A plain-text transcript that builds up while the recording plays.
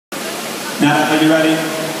Nana, are you ready?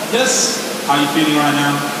 Yes. How are you feeling right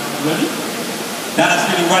now? Ready? Nana's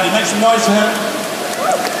feeling ready. Make some noise for him.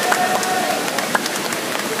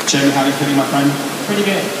 Jamie, how are you feeling, my friend? Pretty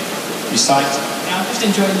good. You psyched? Yeah, I'm just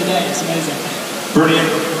enjoying the day. It's amazing. Brilliant.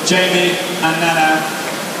 Jamie and Nana,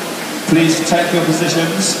 please take your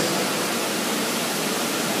positions.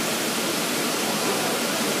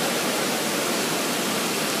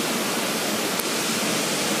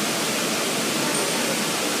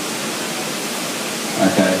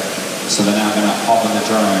 Okay, so they're now going to hover the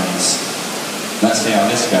drones. Let's see how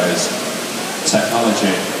this goes.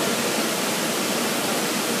 Technology.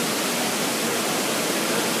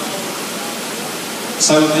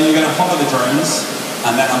 So then you're going to hover the drones,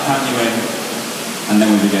 and then I'll count you in, and then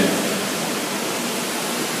we begin.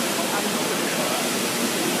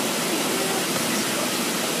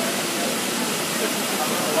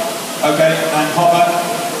 Okay, and hover.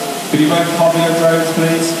 Could you both hover your drones,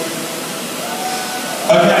 please?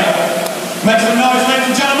 Okay, make some noise, ladies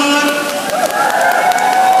and gentlemen.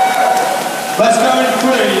 Let's go in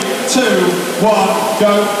 3, 2, 1,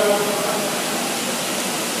 go.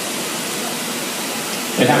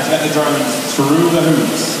 They have to get the drones through the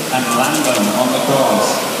hoops and land them on the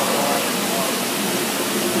course.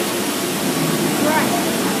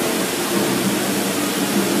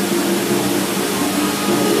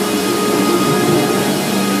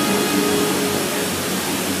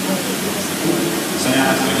 So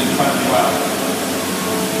now it's doing incredibly well.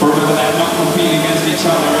 Remember, they're not competing against each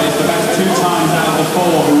other. It's the best 2 times out of the 4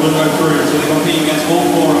 who will go through, so they're competing against all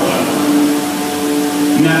 4 of them.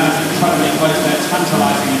 Now it's incredibly close, they're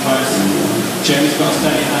tantalisingly close. Jamie's got a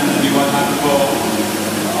steady hand that he won't have before.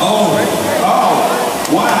 Oh,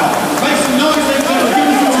 wow. Make some noise, ladies and gentlemen,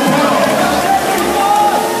 give us some support.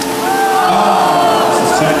 Oh, this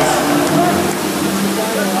is tense.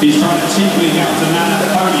 He's trying to cheaply get to man at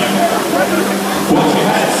the podium. Watch your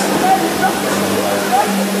heads.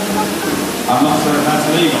 I'm not sure if that's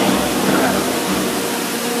legal.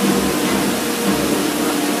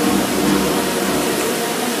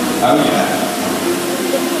 Oh yeah.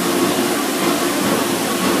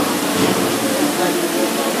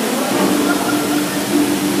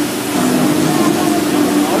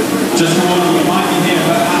 Just to warn you, we might be here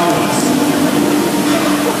for hours.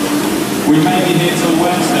 We may be here till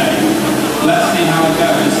Wednesday. Let's see how it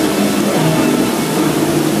goes.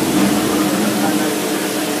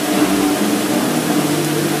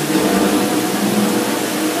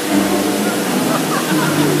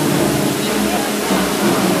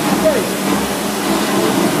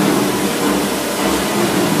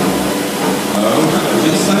 Oh,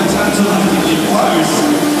 it's so tantalisingly close.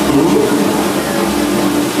 Ooh.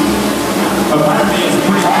 Apparently it's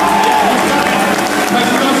pretty hard. Yeah, he's done it. Make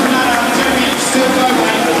some noise from that. Jamie, still going.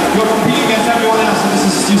 You're competing against everyone else, so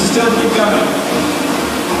you still keep going.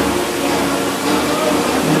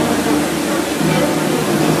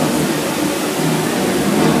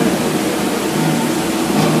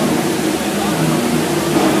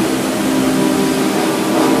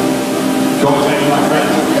 Go on, Jamie, my friend.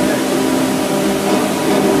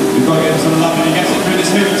 You've got to get some love and he gets it through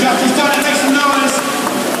this hoop. Just, he's done it, make some noise!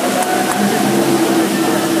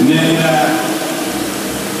 Nearly there.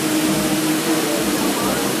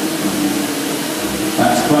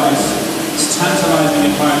 That's close. It's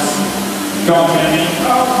tantalisingly close. Go on, Jamie.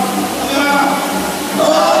 Oh, yeah.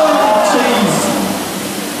 Oh, jeez.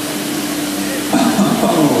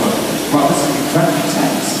 Oh, well, this is incredibly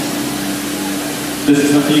tense. This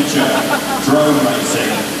is the future. Drone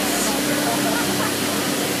racing.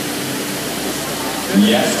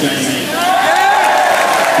 Yes, Jamie.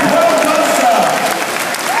 Well done, sir.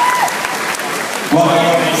 Well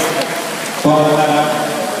done, well done.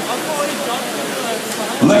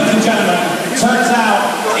 Ladies and gentlemen, turns out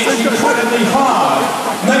it's incredibly hard.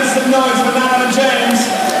 Make some noise for Nana and James.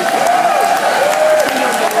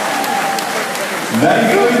 They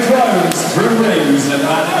flew drones through rings and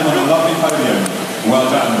landed them on a lovely podium. Well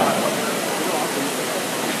done.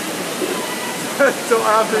 Don't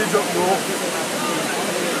have these up north.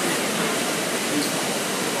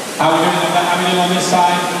 How are we doing on this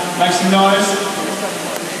side? Make some noise.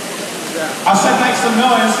 I said make some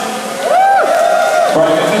noise.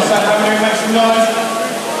 Right, on this side, how are we doing? Make some noise.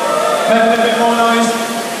 Make a little bit more noise.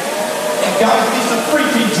 Guys, these are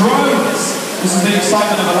freaky drones. This is the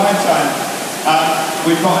excitement of a lifetime.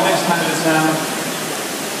 We've got our next candidates now.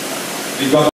 We've got